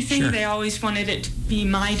into anything. Sure. They always wanted it to be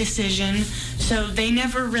my decision, so they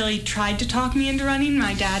never really tried to talk me into running.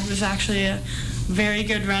 My dad was actually a very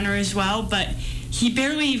good runner as well, but he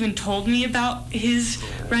barely even told me about his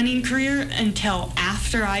running career until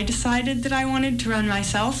after I decided that I wanted to run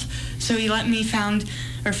myself. So he let me find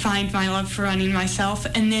my love for running myself,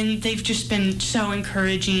 and then they've just been so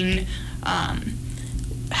encouraging,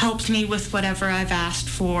 helped me with whatever I've asked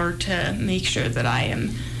for to make sure that I am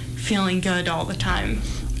feeling good all the time.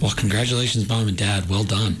 Well, congratulations, Mom and Dad. Well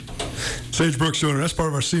done. Sage Brooks joining us, part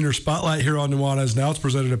of our senior spotlight here on Nuanez Now. It's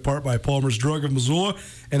presented in part by Palmer's Drug of Missoula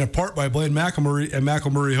and in part by Blaine McElmurray and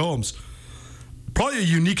McElmurray Homes. Probably a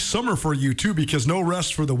unique summer for you, too, because no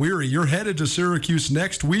rest for the weary. You're headed to Syracuse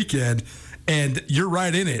next weekend, and you're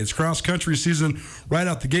right in it. It's cross-country season right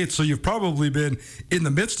out the gate, so you've probably been in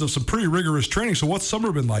the midst of some pretty rigorous training. So what's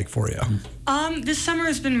summer been like for you? This summer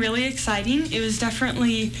has been really exciting. It was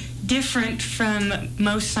definitely different from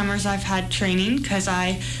most summers I've had training because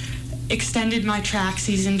I extended my track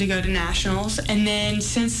season to go to nationals. And then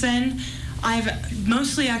since then, I've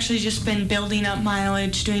mostly actually just been building up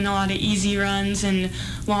mileage, doing a lot of easy runs and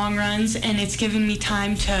long runs, and it's given me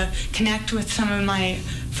time to connect with some of my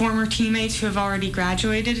former teammates who have already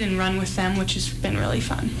graduated and run with them, which has been really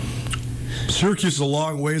fun. Syracuse is a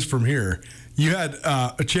long ways from here. You had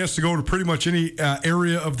a chance to go to pretty much any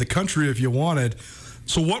area of the country if you wanted.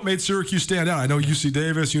 So what made Syracuse stand out? I know UC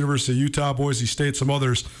Davis, University of Utah, Boise State, some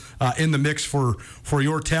others in the mix for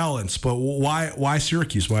your talents, but why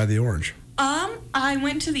Syracuse? Why the orange? I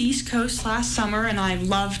went to the East Coast last summer and I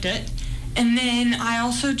loved it. And then I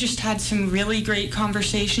also just had some really great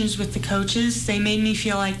conversations with the coaches. They made me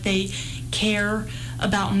feel like they care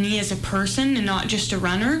about me as a person and not just a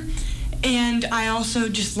runner. And I also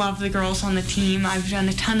just love the girls on the team. I've done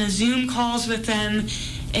a ton of Zoom calls with them,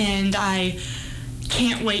 and I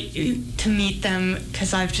can't wait to meet them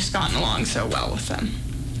because I've just gotten along so well with them.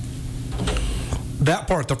 That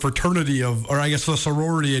part, the fraternity or I guess the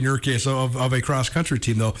sorority in your case of a cross-country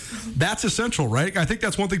team, though, that's essential, right? I think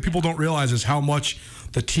that's one thing people don't realize is how much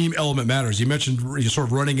the team element matters. You mentioned you're sort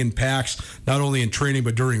of running in packs, not only in training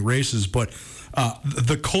but during races, but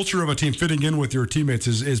the culture of a team fitting in with your teammates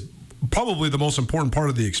is probably the most important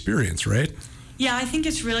part of the experience, right? Yeah, I think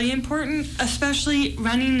it's really important, especially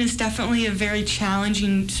running is definitely a very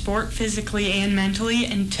challenging sport physically and mentally,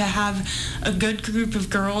 and to have a good group of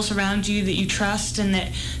girls around you that you trust and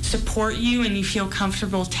that support you and you feel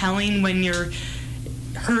comfortable telling when you're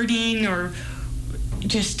hurting or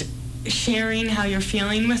just sharing how you're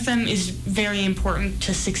feeling with them is very important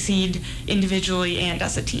to succeed individually and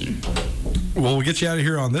as a team. Well, we'll get you out of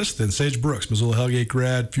here on this then. Sage Brooks, Missoula Hellgate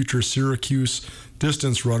grad, future Syracuse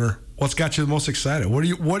distance runner. What's got you the most excited? What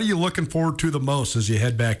are you looking forward to the most as you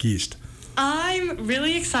head back east? I'm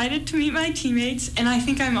really excited to meet my teammates, and I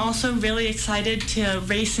think I'm also really excited to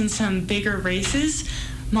race in some bigger races.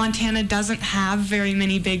 Montana doesn't have very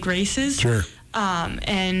many big races. Sure.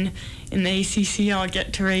 And in the ACC, I'll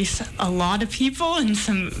get to race a lot of people in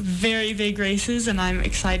some very big races, and I'm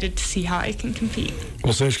excited to see how I can compete.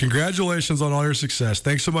 Well, Sage, congratulations on all your success.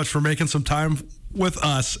 Thanks so much for making some time with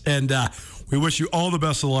us, and we wish you all the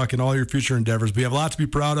best of luck in all your future endeavors. We have a lot to be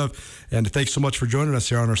proud of, and thanks so much for joining us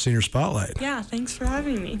here on our Senior Spotlight. Yeah, thanks for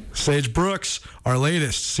having me. Sage Brooks, our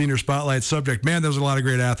latest Senior Spotlight subject. Man, there's a lot of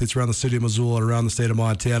great athletes around the city of Missoula and around the state of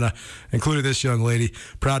Montana, including this young lady.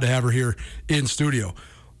 Proud to have her here in studio.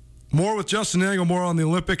 More with Justin Angle, more on the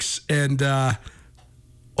Olympics, and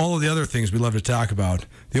all of the other things we love to talk about.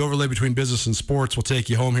 The overlay between business and sports will take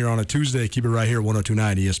you home here on a Tuesday. Keep it right here,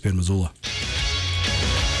 102.9 ESPN Missoula.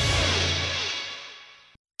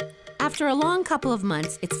 After a long couple of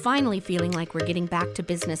months, it's finally feeling like we're getting back to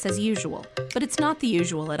business as usual. But it's not the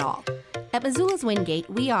usual at all. At Missoula's Wingate,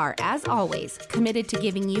 we are, as always, committed to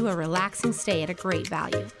giving you a relaxing stay at a great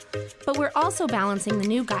value. But we're also balancing the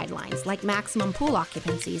new guidelines like maximum pool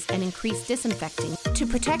occupancies and increased disinfecting to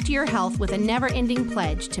protect your health with a never-ending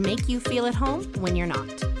pledge to make you feel at home when you're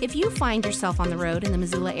not. If you find yourself on the road in the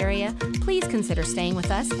Missoula area, please consider staying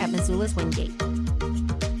with us at Missoula's Wingate.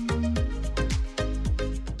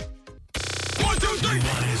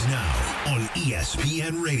 Nuanez now on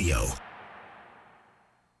ESPN Radio.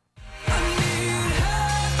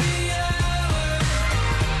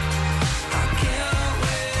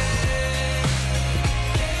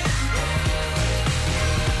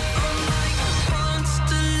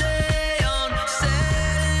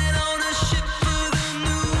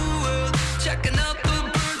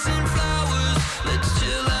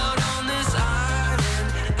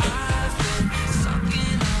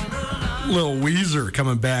 Little Weezer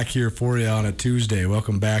coming back here for you on a Tuesday.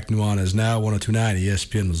 Welcome back, Nuanez now, 102.9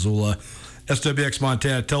 ESPN Missoula, SWX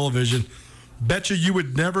Montana Television. Betcha you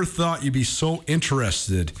would never thought you'd be so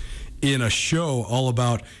interested in a show all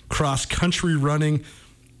about cross-country running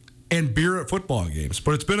and beer at football games.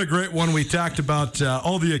 But it's been a great one. We talked about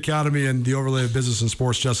all the academy and the overlay of business and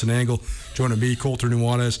sports. Justin Angle joining me, Colter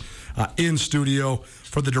Nuanez, in studio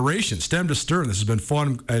for the duration, stem to stern. This has been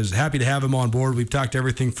fun. I was happy to have him on board. We've talked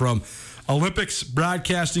everything from Olympics,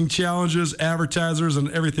 broadcasting challenges, advertisers, and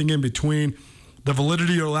everything in between. The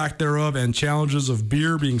validity or lack thereof and challenges of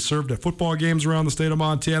beer being served at football games around the state of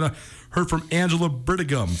Montana. Heard from Angela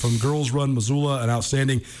Brittigum from Girls Run Missoula, an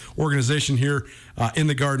outstanding organization here in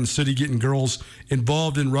the Garden City, getting girls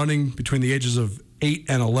involved in running between the ages of 8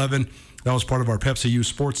 and 11. That was part of our Pepsi U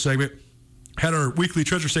Sports segment. Had our weekly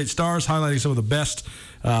Treasure State Stars highlighting some of the best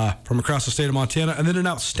from across the state of Montana. And then an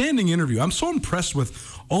outstanding interview. I'm so impressed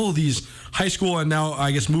with all of these high school and now,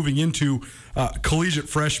 I guess, moving into collegiate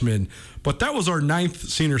freshmen. But that was our 9th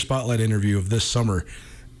Senior Spotlight interview of this summer.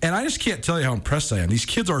 And I just can't tell you how impressed I am. These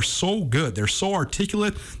kids are so good. They're so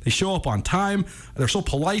articulate. They show up on time. They're so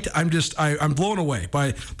polite. I'm blown away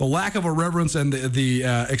by the lack of irreverence and the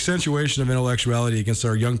accentuation of intellectuality against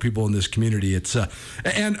our young people in this community. It's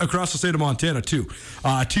and across the state of Montana, too.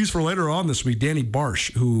 Tease for later on this week, Danny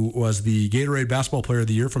Barsh, who was the Gatorade Basketball Player of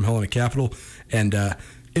the Year from Helena Capital, and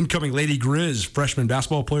incoming Lady Grizz freshman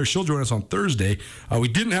basketball player. She'll join us on Thursday. We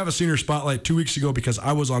didn't have a Senior Spotlight 2 weeks ago because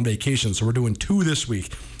I was on vacation, so we're doing 2 this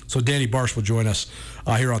week. So Danny Barsh will join us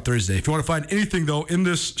here on Thursday. If you want to find anything, though, in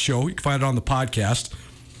this show, you can find it on the podcast.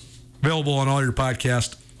 Available on all your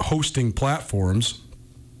podcast hosting platforms.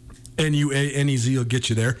 NUANEZ will get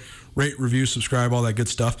you there. Rate, review, subscribe, all that good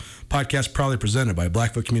stuff. Podcast proudly presented by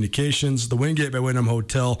Blackfoot Communications, The Wingate by Wyndham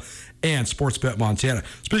Hotel, and Sportsbet Montana.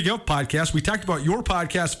 Speaking of podcasts, we talked about your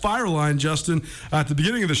podcast, Fireline, Justin, at the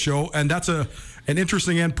beginning of the show, and that's an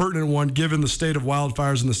interesting and pertinent one given the state of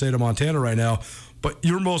wildfires in the state of Montana right now. But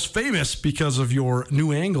you're most famous because of your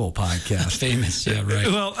New Angle podcast. Famous, yeah, right.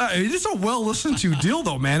 Well, it's a well-listened to deal,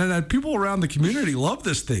 though, man, and people around the community love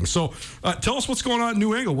this thing. So tell us what's going on at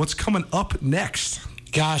New Angle. What's coming up next?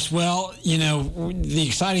 Gosh, well, the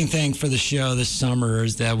exciting thing for the show this summer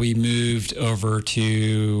is that we moved over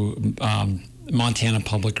to Montana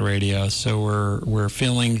Public Radio. So we're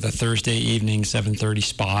filling the Thursday evening 7:30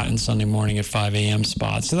 spot and Sunday morning at 5 a.m.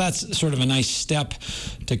 spot. So that's sort of a nice step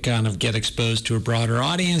to kind of get exposed to a broader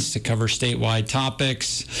audience, to cover statewide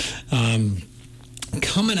topics.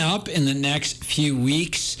 Coming up in the next few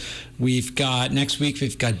weeks, next week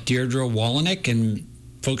we've got Deirdre Wallenick, and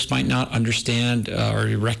folks might not understand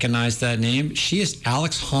or recognize that name. She is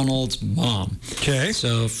Alex Honnold's mom. Okay.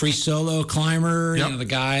 So free solo climber, yep. The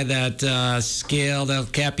guy that scaled El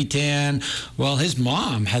Capitan. Well, his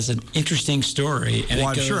mom has an interesting story. And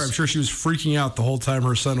I'm sure she was freaking out the whole time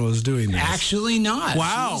her son was doing this. Actually not.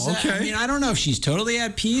 Wow, okay. I don't know if she's totally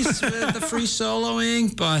at peace with the free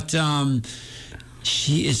soloing, but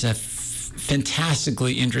She is a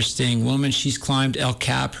fantastically interesting woman. She's climbed El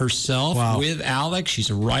Cap herself with Alex. She's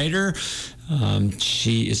a writer.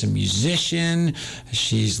 She is a musician.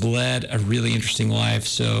 She's led a really interesting life.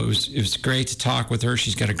 So it was great to talk with her.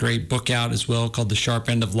 She's got a great book out as well called The Sharp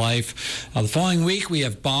End of Life. The following week, we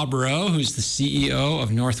have Bob Rowe, who's the CEO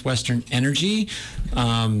of Northwestern Energy.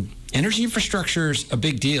 Energy infrastructure is a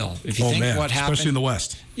big deal. If you think what happened, especially in the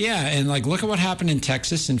West. Yeah, and look at what happened in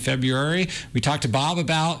Texas in February. We talked to Bob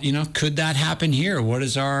about, could that happen here? What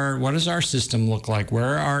does our system look like?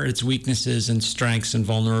 Where are its weaknesses and strengths and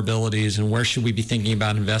vulnerabilities, and where should we be thinking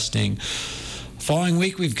about investing? Following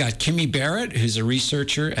week, we've got Kimmy Barrett, who's a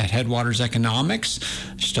researcher at Headwaters Economics.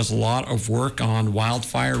 She does a lot of work on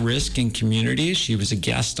wildfire risk in communities. She was a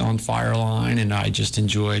guest on Fireline, and I just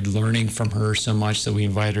enjoyed learning from her so much that we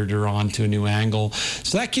invited her on to a new angle.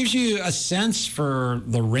 So that gives you a sense for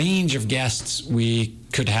the range of guests we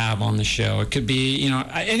could have on the show. It could be,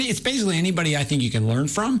 it's basically anybody I think you can learn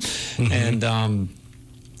from. Mm-hmm.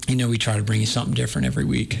 And, we try to bring you something different every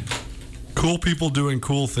week. Cool people doing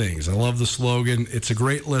cool things. I love the slogan. It's a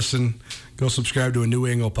great listen. Go subscribe to a New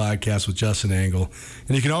Angle podcast with Justin Angle.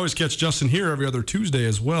 And you can always catch Justin here every other Tuesday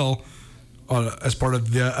as well as part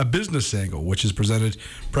of a business angle, which is presented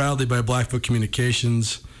proudly by Blackfoot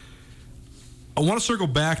Communications. I want to circle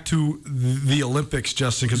back to the Olympics,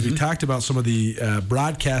 Justin, because we talked about some of the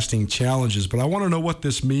broadcasting challenges, but I want to know what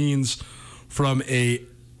this means from a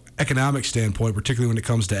economic standpoint, particularly when it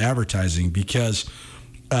comes to advertising, because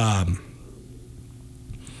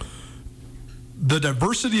the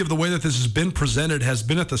diversity of the way that this has been presented has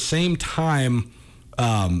been at the same time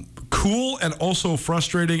cool and also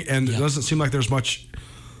frustrating, and it doesn't seem like there's much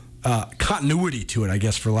continuity to it, I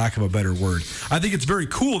guess, for lack of a better word. I think it's very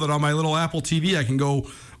cool that on my little Apple TV I can go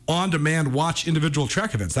on demand watch individual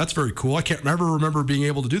track events. That's very cool. I can't remember being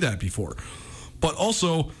able to do that before. But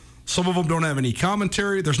also, some of them don't have any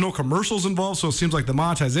commentary. There's no commercials involved, so it seems like the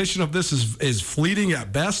monetization of this is fleeting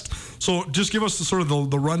at best. So just give us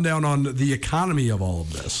the rundown on the economy of all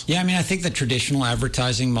of this. Yeah, I think the traditional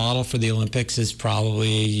advertising model for the Olympics is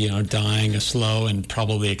probably, dying a slow and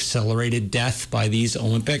probably accelerated death by these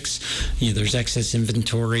Olympics. There's excess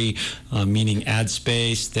inventory, meaning ad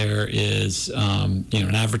space. There is, and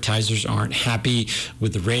advertisers aren't happy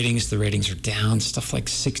with the ratings. The ratings are down stuff like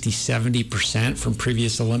 60, 70% from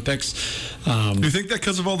previous Olympics. Do you think that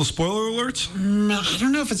because of all the spoiler alerts? I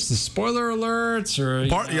don't know if it's the spoiler alerts or...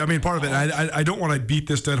 Part of it. I don't want to beat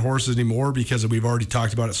this dead horse anymore because we've already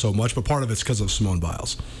talked about it so much, but part of it's because of Simone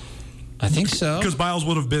Biles. I think so. Because Biles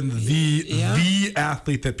would have been the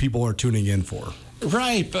athlete that people are tuning in for.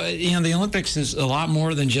 Right, but the Olympics is a lot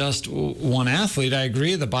more than just one athlete. I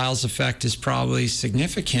agree the Biles effect is probably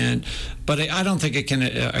significant, but I don't think it can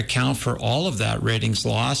account for all of that ratings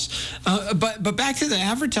loss. But back to the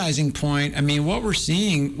advertising point, what we're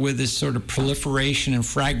seeing with this sort of proliferation and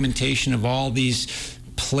fragmentation of all these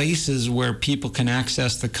places where people can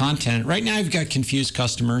access the content. Right now, you've got confused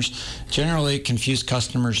customers. Generally, confused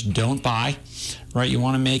customers don't buy. Right, you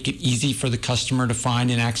want to make it easy for the customer to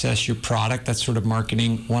find and access your product. That's sort of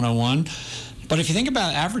marketing 101. But if you think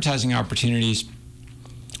about advertising opportunities,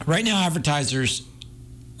 right now advertisers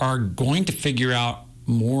are going to figure out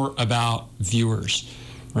more about viewers.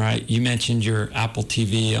 Right, you mentioned your Apple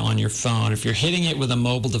TV on your phone. If you're hitting it with a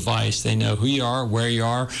mobile device, they know who you are, where you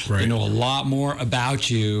are. Right. They know a lot more about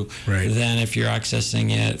you than if you're accessing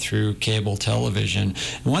it through cable television.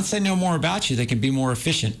 And once they know more about you, they can be more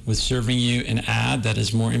efficient with serving you an ad that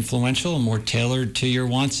is more influential and more tailored to your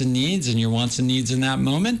wants and needs in that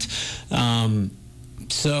moment.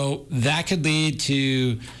 So that could lead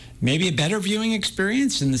to maybe a better viewing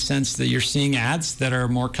experience in the sense that you're seeing ads that are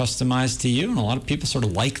more customized to you, and a lot of people sort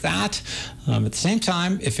of like that. At the same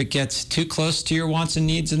time, if it gets too close to your wants and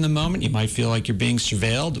needs in the moment, you might feel like you're being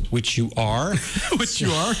surveilled, which you are.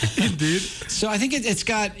 You are, indeed. So I think it's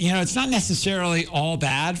got, it's not necessarily all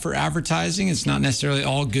bad for advertising. It's not necessarily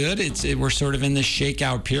all good. We're sort of in this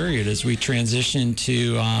shakeout period as we transition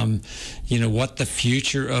to, what the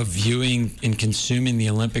future of viewing and consuming the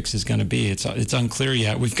Olympics is going to be. It's unclear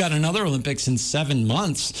yet. We've got another Olympics in 7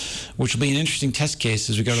 months, which will be an interesting test case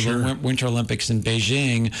as we go to the Winter Olympics in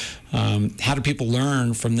Beijing. How do people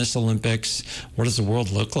learn from this Olympics? What does the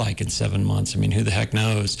world look like in 7 months? Who the heck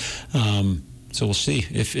knows? So we'll see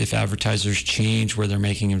if advertisers change where they're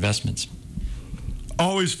making investments.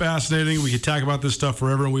 Always fascinating. We could talk about this stuff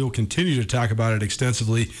forever, and we will continue to talk about it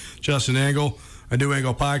extensively. Justin Angle, a New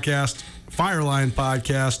Angle podcast, Fireline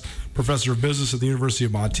podcast, professor of business at the University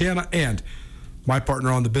of Montana, and my partner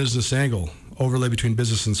on the business angle. overlay between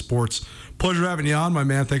business and sports. Pleasure having you on, my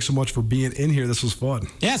man. Thanks so much for being in here. This was fun.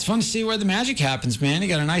 Yeah, it's fun to see where the magic happens, man. You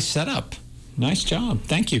got a nice setup. Nice job.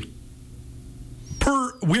 Thank you.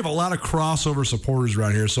 We have a lot of crossover supporters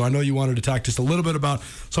around here, so I know you wanted to talk just a little bit about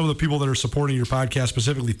some of the people that are supporting your podcast,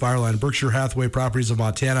 specifically Fireline, Berkshire Hathaway Properties of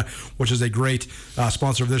Montana, which is a great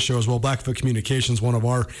sponsor of this show as well. Blackfoot Communications, one of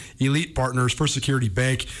our elite partners, First Security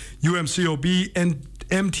Bank, UMCOB, and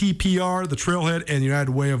MTPR, the Trailhead, and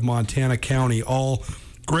United Way of Montana County, all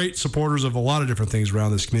great supporters of a lot of different things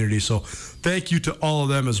around this community. So thank you to all of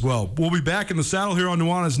them as well. We'll be back in the saddle here on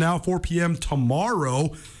Nuanez Now, 4 p.m.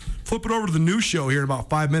 tomorrow. Flip it over to the new show here in about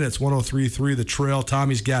 5 minutes, 103.3 The Trail.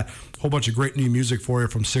 Tommy's got a whole bunch of great new music for you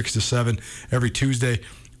from 6 to 7 every Tuesday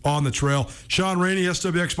on the Trail. Sean Rainey,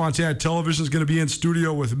 SWX Montana Television, is going to be in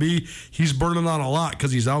studio with me. He's burning on a lot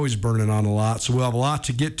because he's always burning on a lot. So we'll have a lot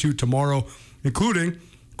to get to tomorrow, including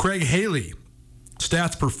Craig Haley,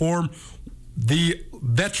 Stats Perform, the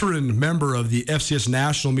veteran member of the FCS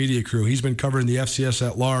national media crew. He's been covering the FCS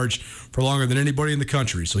at large for longer than anybody in the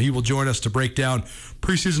country. So he will join us to break down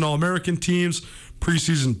preseason All-American teams,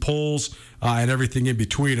 preseason polls, and everything in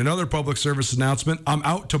between. Another public service announcement. I'm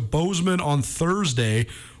out to Bozeman on Thursday.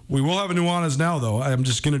 We will have a Nuanez Now, though. I'm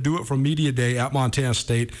just going to do it from Media Day at Montana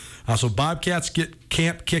State. So Bobcats get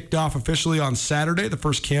camp kicked off officially on Saturday, the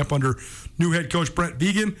first camp under new head coach Brent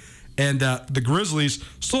Vigen. And the Grizzlies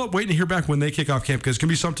still waiting to hear back when they kick off camp because it's going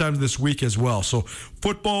to be sometime this week as well. So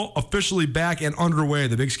football officially back and underway.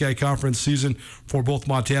 The Big Sky Conference season for both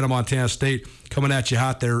Montana State coming at you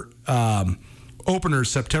hot there. Openers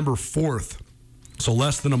September 4th. So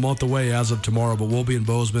less than a month away as of tomorrow, but we'll be in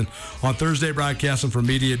Bozeman on Thursday broadcasting for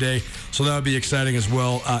Media Day. So that would be exciting as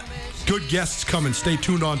well. Good guests coming. Stay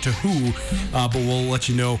tuned on to who, but we'll let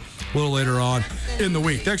you know a little later on in the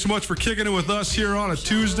week. Thanks so much for kicking it with us here on a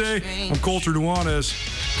Tuesday. I'm Colter Nuanez.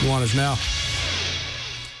 Nuanez Now.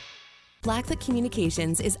 Blackfoot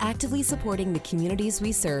Communications is actively supporting the communities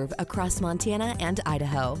we serve across Montana and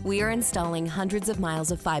Idaho. We are installing hundreds of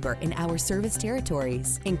miles of fiber in our service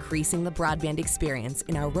territories, increasing the broadband experience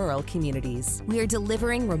in our rural communities. We are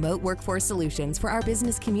delivering remote workforce solutions for our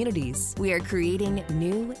business communities. We are creating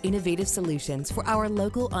new, innovative solutions for our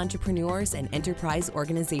local entrepreneurs and enterprise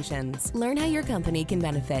organizations. Learn how your company can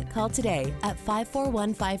benefit. Call today at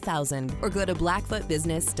 541-5000 or go to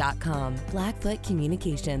blackfootbusiness.com. Blackfoot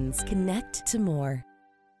Communications. Connect to more.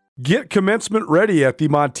 Get commencement ready at the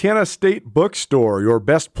Montana State Bookstore, your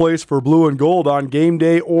best place for blue and gold on game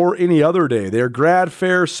day or any other day. Their grad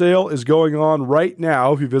fair sale is going on right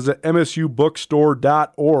now if you visit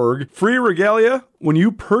msubookstore.org. Free regalia when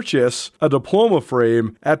you purchase a diploma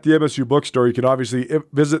frame at the MSU Bookstore. You can obviously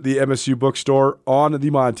visit the MSU Bookstore on the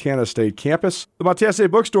Montana State campus. The Montana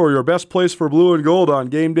State Bookstore, your best place for blue and gold on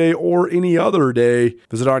game day or any other day.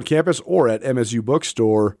 Visit on campus or at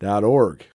msubookstore.org.